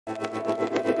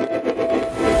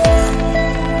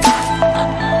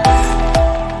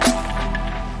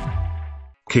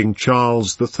King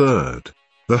Charles III,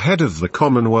 the head of the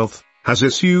Commonwealth, has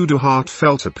issued a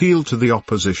heartfelt appeal to the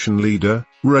opposition leader,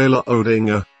 Raila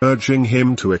Odinga, urging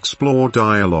him to explore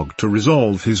dialogue to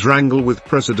resolve his wrangle with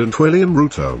President William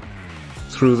Ruto.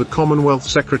 Through the Commonwealth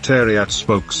Secretariat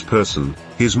spokesperson,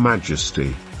 His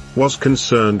Majesty was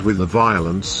concerned with the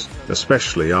violence,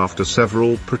 especially after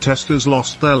several protesters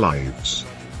lost their lives.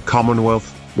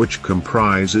 Commonwealth, which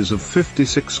comprises of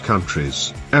 56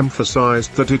 countries,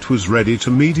 emphasized that it was ready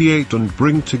to mediate and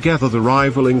bring together the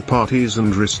rivaling parties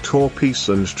and restore peace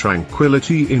and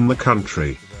tranquility in the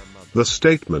country. The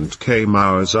statement came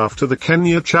hours after the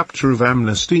Kenya chapter of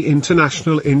Amnesty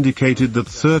International indicated that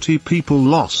 30 people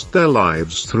lost their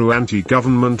lives through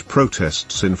anti-government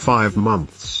protests in 5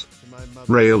 months.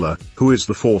 Raila, who is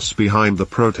the force behind the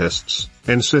protests,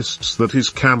 insists that his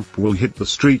camp will hit the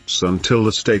streets until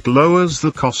the state lowers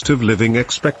the cost of living,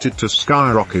 expected to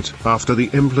skyrocket after the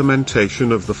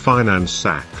implementation of the Finance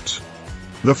Act.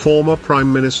 The former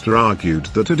Prime Minister argued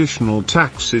that additional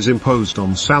taxes imposed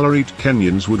on salaried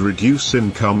Kenyans would reduce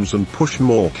incomes and push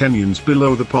more Kenyans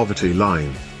below the poverty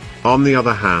line. On the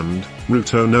other hand,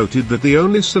 Ruto noted that the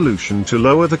only solution to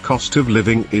lower the cost of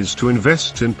living is to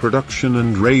invest in production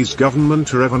and raise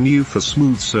government revenue for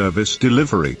smooth service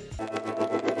delivery.